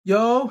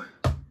Yo,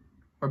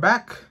 we're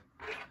back.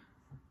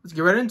 Let's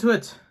get right into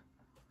it.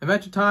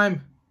 Adventure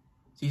Time,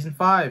 Season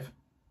 5,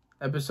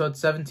 Episode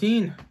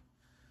 17.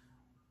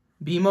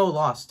 BMO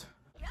lost.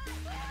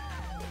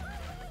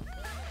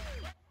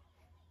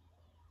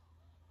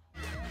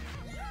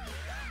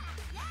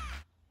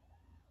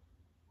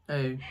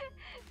 Hey.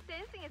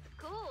 Dancing is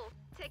cool.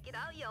 Check it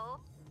out, yo.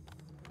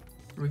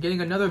 We're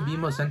getting another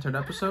BMO-centered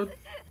episode.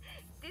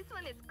 This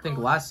one is I think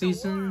last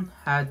season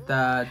had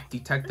that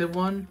detective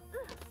one.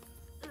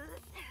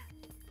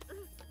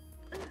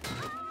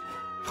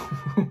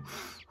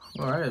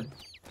 Alright.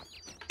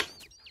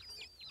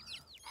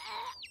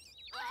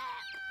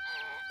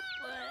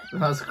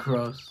 That's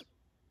gross.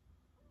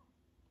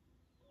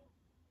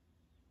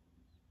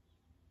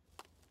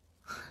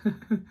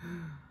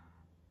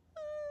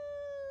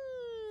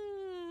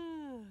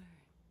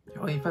 You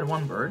only fed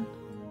one bird?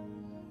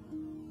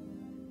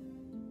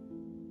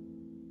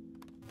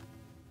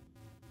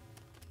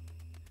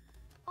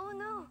 Oh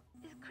no,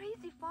 it's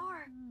crazy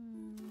far.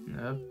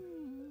 Yep.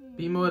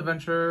 BMO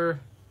adventure.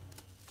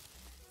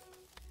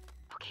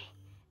 Okay,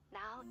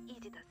 now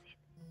easy does it.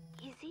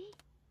 Easy?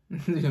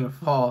 He's gonna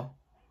fall.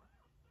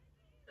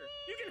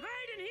 You can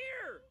hide in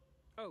here!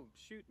 Oh,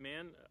 shoot,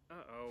 man.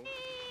 Uh-oh.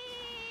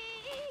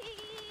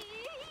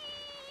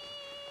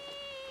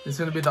 It's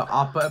gonna be the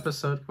Appa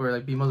episode where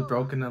like BMO's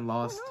broken and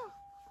lost. Oh, no.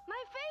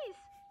 My face!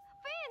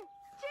 Finn!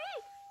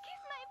 Jake!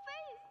 Kiss my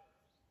face!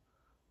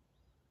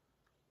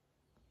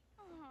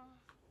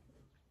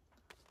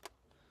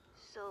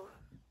 So,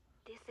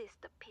 this is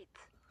the pit.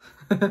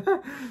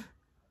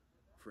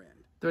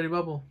 Friend, Dirty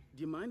bubble.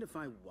 do you mind if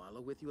I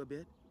wallow with you a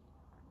bit?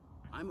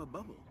 I'm a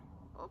bubble.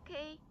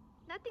 Okay,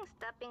 nothing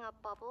stopping a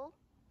bubble.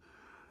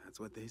 That's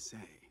what they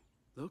say.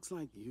 Looks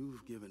like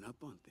you've given up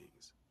on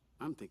things.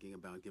 I'm thinking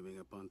about giving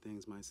up on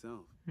things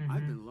myself.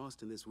 I've been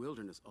lost in this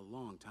wilderness a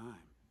long time.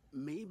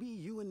 Maybe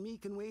you and me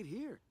can wait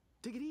here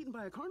to get eaten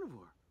by a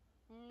carnivore.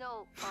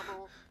 No,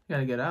 bubble. You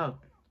gotta get out.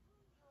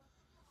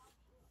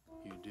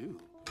 You do?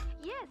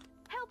 Yes,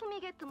 help me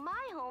get to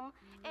my home,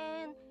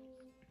 and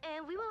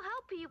we will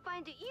help you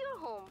find your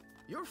home.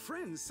 Your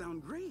friends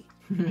sound great.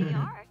 They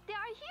are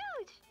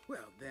huge.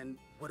 Well, then,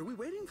 what are we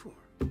waiting for?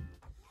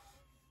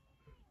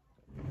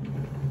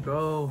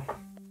 Go.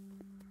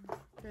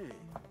 Hey,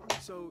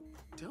 so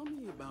tell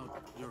me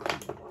about your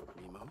home,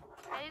 Nemo.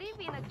 I live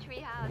in a tree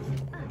house.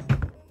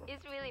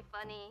 It's really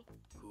funny.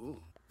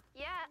 Cool.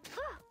 Yeah.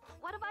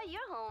 What about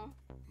your home?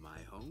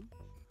 My home?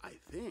 I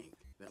think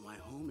that my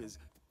home is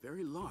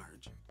very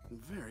large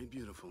and very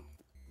beautiful.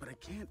 But I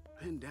can't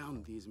pin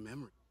down these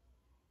memories.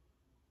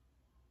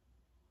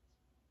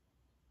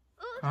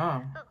 Oops.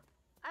 Ah. Oh,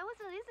 I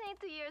wasn't listening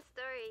to your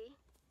story.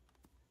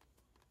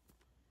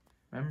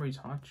 Memories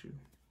haunt you.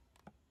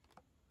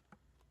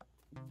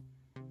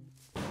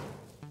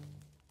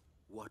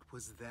 What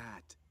was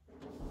that?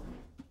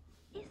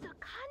 It's a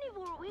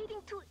carnivore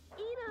waiting to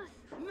eat us.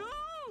 No!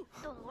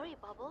 Don't worry,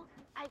 Bubble.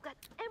 I've got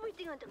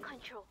everything under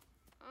control.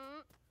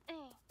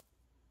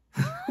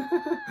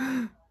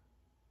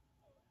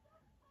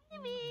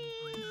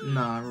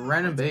 Nah,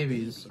 random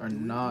babies are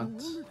not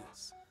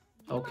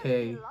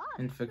okay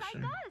in Like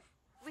fiction. us.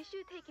 We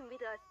should take him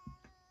with us.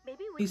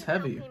 Maybe we He's can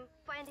heavy. help him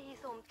find his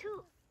home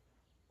too.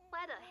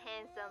 What a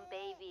handsome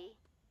baby.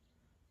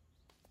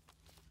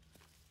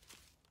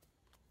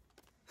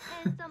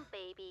 Handsome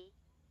baby.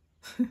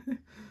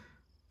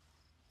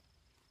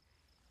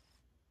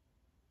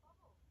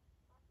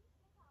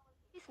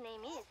 His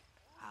name is.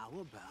 How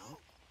about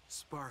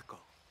Sparkle?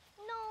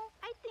 No,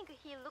 I think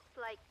he looks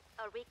like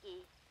a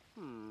Ricky.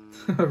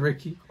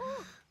 Ricky.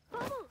 Oh,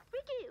 Bubble,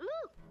 Ricky,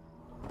 look!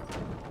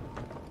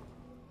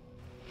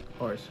 Of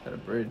course, got a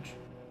bridge.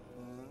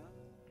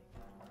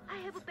 I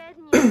have a bad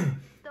news.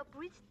 The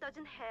bridge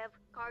doesn't have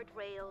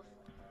guardrails.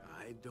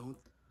 I don't...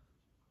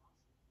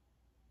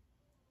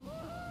 I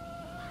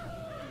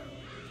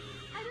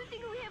don't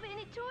think we have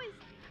any choice.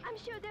 I'm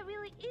sure there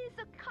really is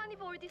a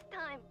carnivore this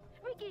time.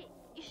 Ricky,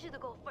 you should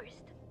go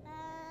first.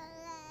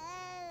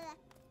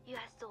 You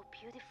are so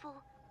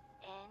beautiful,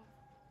 and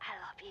I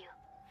love you.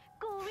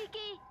 Go,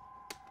 Ricky!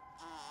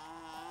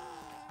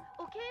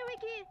 Okay,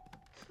 Ricky,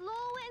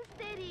 slow and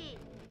steady.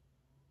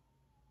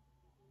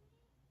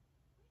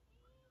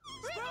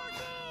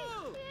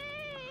 Sparkle!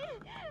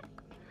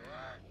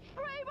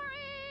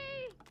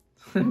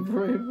 Bravery!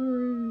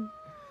 Bravery.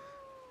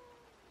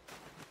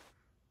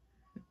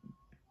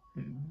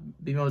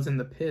 BMO's in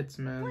the pits,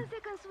 1 man.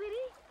 second,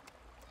 sweetie.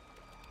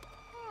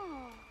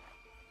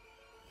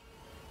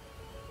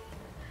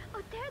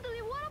 A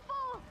deadly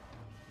waterfall!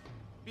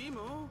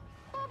 BMO?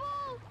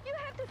 Bubble, you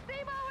have to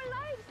save our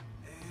lives!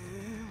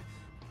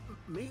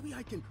 Maybe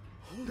I can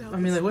hold out... I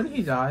mean, like, this wouldn't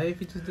he knife. die if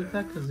he just did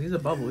that? Because he's a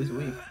bubble, he's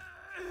weak.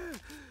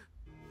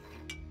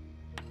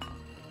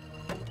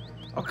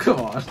 Oh, come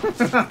on.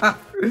 What?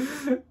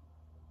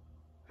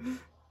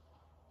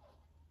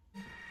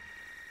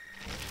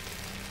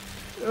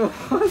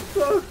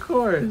 Of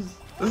course.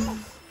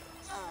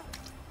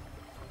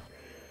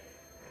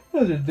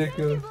 That's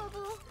ridiculous.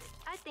 Bubble,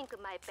 I think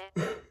my best.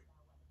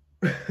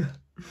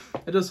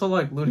 I just saw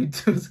like Looney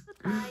Tunes,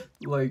 Goodbye.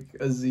 like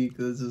a Zeke.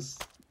 That's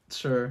just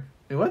sure.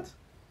 Wait, what?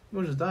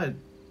 Who just died?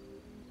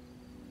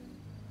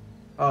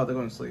 Oh, they're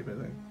going to sleep, I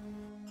think.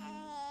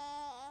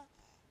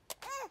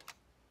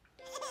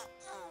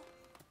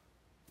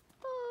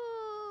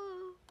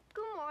 Oh,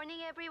 good morning,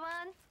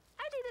 everyone.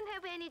 I didn't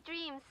have any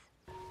dreams.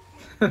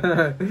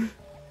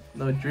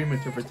 No dream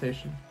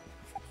interpretation.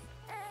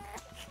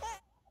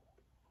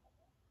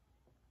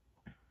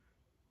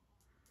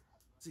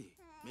 See,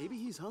 maybe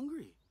he's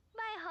hungry.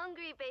 My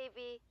hungry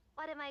baby.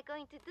 What am I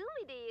going to do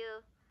with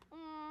you?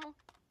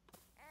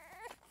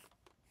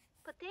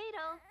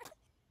 Potato.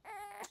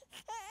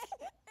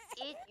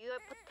 Eat your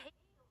potato.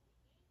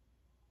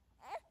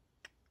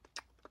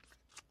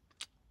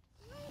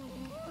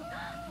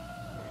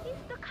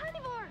 It's the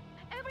carnivore!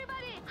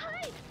 Everybody,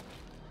 hide!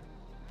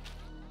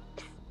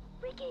 Psst,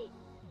 Ricky,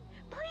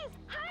 please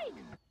hide!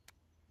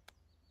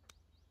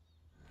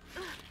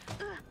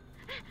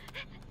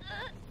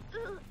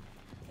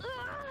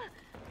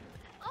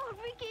 Oh,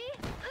 Ricky!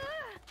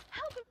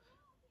 Help me!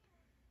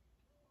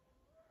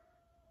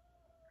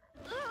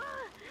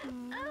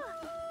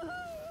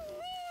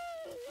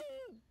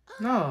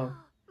 No,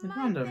 they My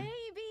found him.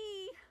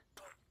 baby!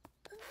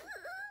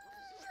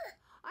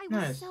 I was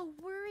Nice. so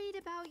worried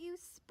about you,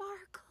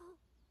 Sparkle.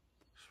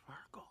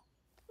 Sparkle.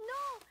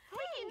 No!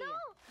 Ricky, no!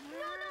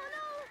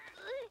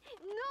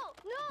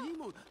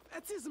 No! BMO,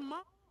 that's his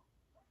mom.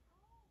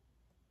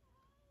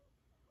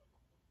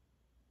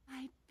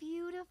 My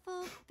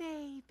beautiful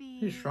baby.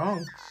 He's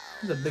strong.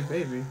 He's a big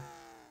baby.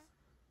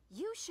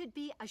 You should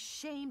be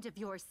ashamed of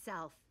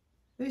yourself.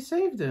 They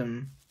saved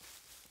him,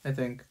 I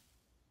think.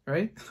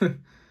 Right?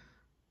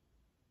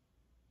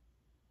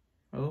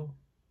 Oh.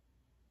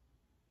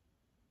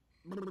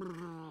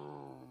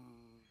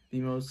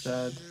 BMO's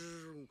sad.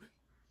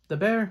 The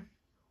bear.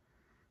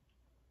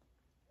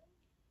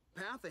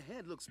 Path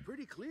ahead looks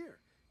pretty clear.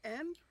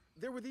 And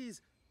there were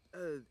these,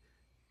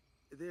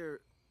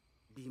 they're...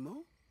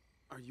 BMO?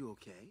 Are you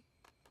okay?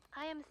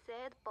 I am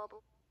sad,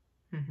 Bubble.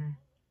 Mm-hmm.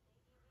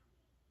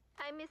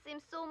 I miss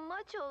him so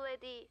much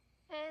already.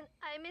 And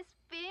I miss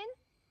Finn.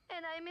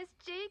 And I miss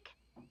Jake.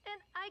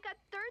 And I got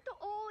dirt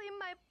all in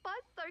my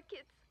butt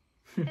circuits.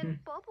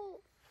 And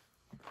Bubble,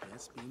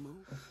 Yes, BMO?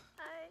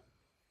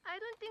 I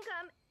don't think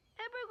I'm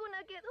ever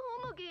gonna get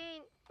home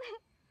again.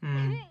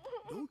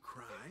 Don't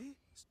cry.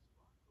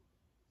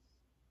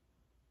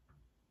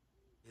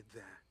 Did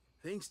that.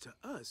 Thanks to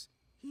us,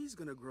 he's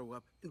gonna grow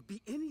up and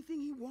be anything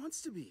he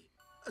wants to be.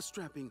 A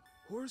strapping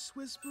horse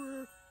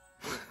whisperer,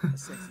 or a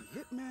sexy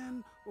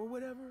hitman, or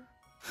whatever.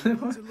 The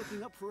bugs are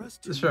looking up for us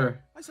too. Sure.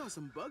 I saw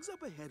some bugs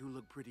up ahead who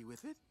look pretty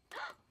with it.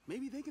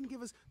 Maybe they can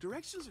give us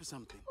directions or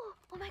something.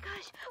 Oh my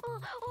gosh. Oh,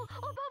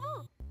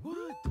 Bubble.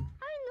 What?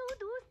 I know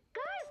those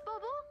guys,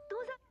 Bubble.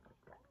 Those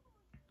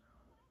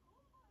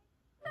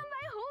are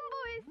my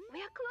homeboys.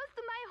 We are close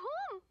to my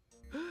home.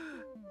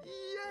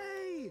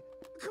 Yay!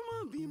 Come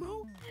on,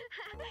 BMO.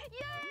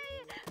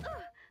 Yay!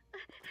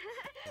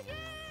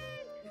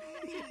 Yay!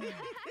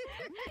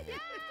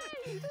 Yay!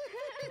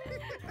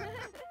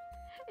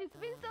 It's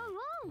been so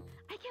long.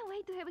 I can't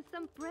wait to have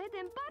some bread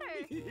and butter.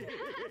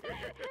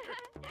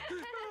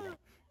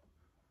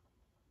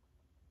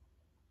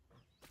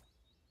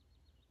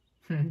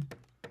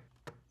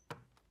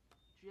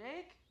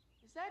 Jake,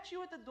 is that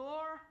you at the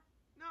door?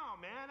 No,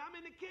 man, I'm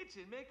in the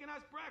kitchen making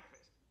us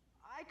breakfast.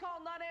 I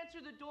called not answer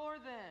the door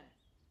then.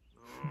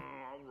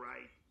 Oh, all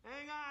right.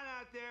 Hang on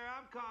out there,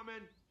 I'm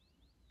coming.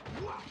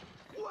 Whoa!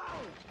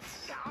 Whoa!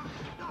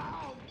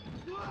 Oh,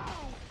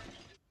 whoa!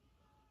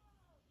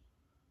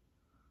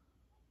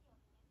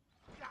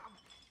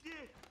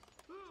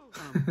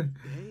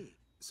 Hey,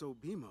 so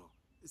BMO,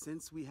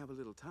 since we have a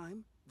little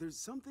time, there's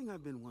something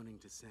I've been wanting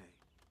to say.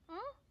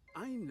 Huh?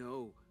 I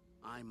know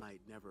I might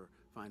never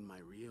find my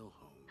real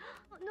home.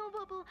 No,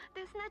 Bubble,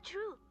 that's not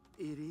true.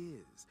 It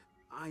is.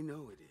 I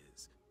know it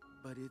is.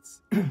 But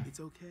it's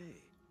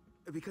okay.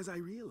 Because I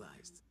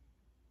realized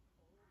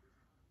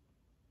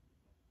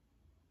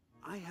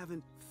I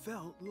haven't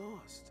felt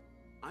lost.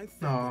 I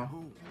felt Aw. at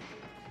home.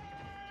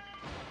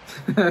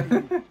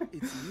 And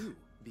it's you,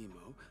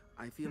 BMO.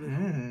 I feel at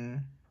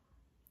home.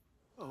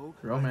 Oh,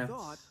 Romance.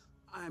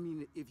 I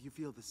mean, if you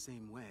feel the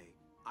same way,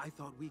 I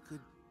thought we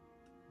could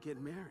get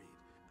married.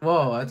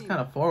 Whoa, I that's mean,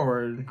 kind of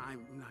forward.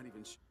 I'm not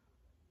even sure.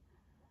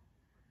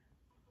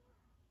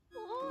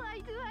 Oh,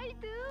 I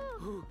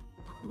do.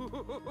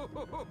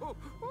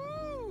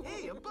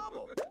 Hey, a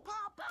bubble!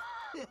 Pop!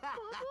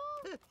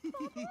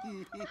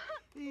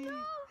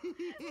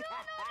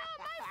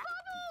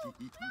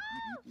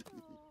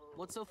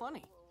 What's so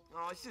funny?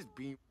 Oh, it's just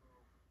being...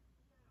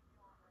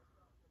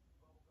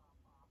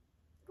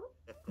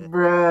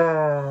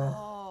 Bro.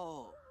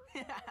 Oh.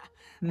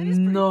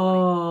 No.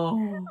 Oh,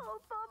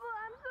 Bubble,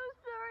 I'm so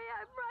sorry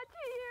I brought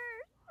you here.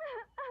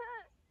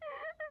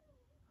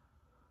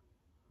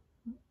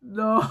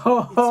 No.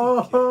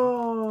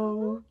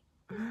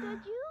 Is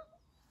that you?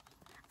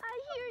 I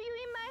hear you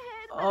in my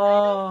head, but I Oh.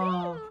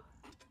 don't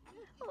see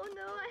you. Oh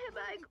no, I have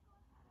eye.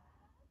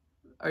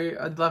 Are you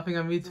laughing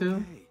at me too?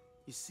 Okay.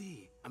 You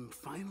see, I'm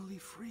finally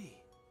free.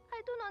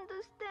 I don't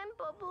understand,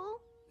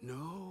 Bubble.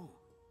 No,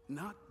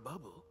 not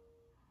bubble.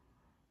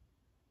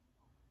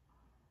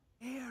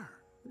 Air.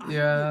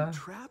 Yeah. I've been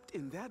trapped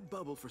in that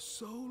bubble for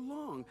so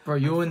long. Bro,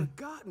 you I've and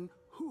forgotten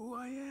who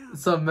I am.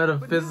 some But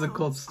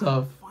metaphysical now,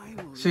 stuff. I'm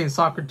finally Saying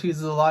Socrates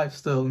is alive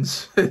still and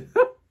shit.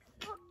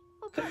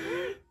 But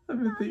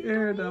I'm in the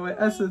air now. My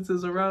essence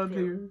is around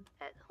here.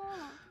 at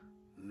home.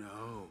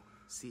 No,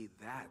 see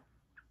that.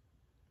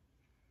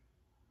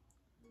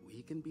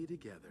 We can be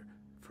together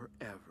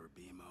forever,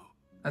 BMO.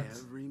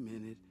 That's Every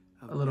minute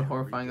of a little every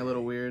horrifying, a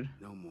little day. weird.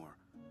 No more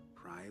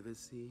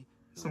privacy.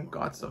 No Some more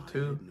God stuff, quiet,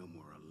 too. No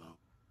more alone.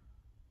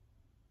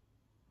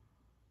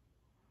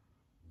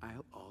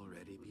 I'll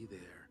already be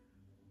there,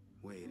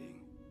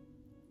 waiting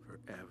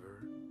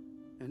forever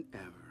and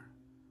ever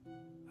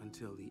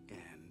until the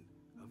end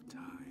of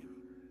time.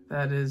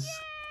 That is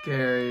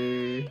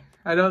scary.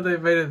 I know they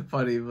made it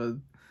funny, but...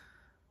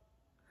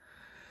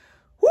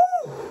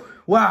 Woo!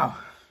 Wow.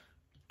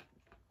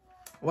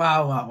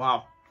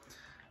 Wow.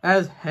 That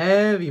is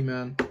heavy,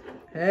 man.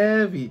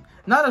 Heavy.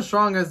 Not as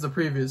strong as the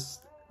previous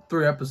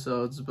 3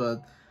 episodes,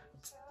 but...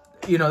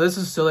 You know, this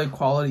is still a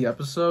quality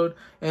episode,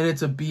 and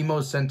it's a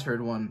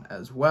BMO-centered one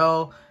as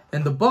well.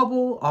 And The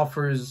Bubble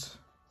offers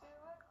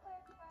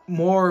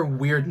more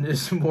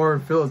weirdness, more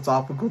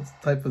philosophical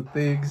type of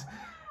things.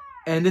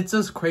 And it's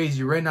just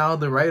crazy. Right now,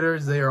 the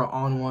writers, they are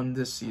on one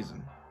this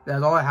season.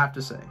 That's all I have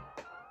to say.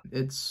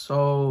 It's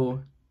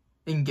so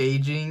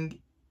engaging,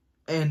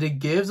 and it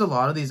gives a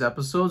lot of these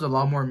episodes a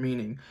lot more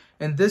meaning.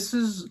 And this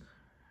is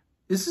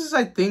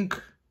I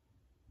think,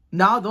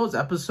 now those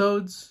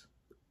episodes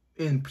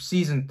in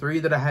season 3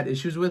 that I had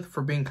issues with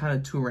for being kind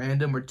of too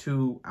random or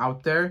too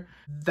out there,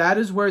 that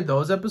is where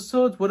those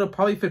episodes would have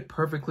probably fit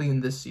perfectly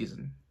in this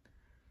season.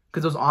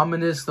 Because those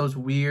ominous, those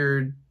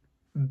weird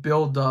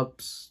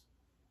build-ups,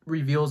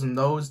 reveals in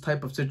those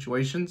type of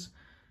situations,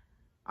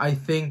 I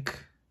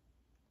think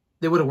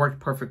they would have worked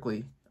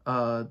perfectly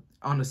on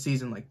a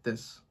season like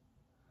this.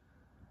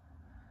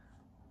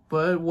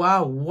 But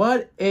wow,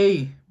 what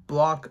a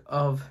block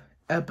of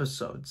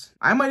episodes.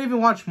 I might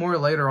even watch more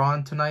later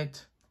on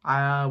tonight.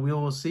 We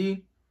will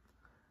see.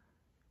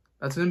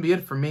 That's going to be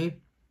it for me.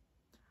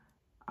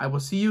 I will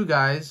see you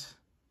guys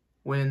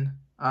when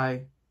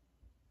I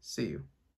see you.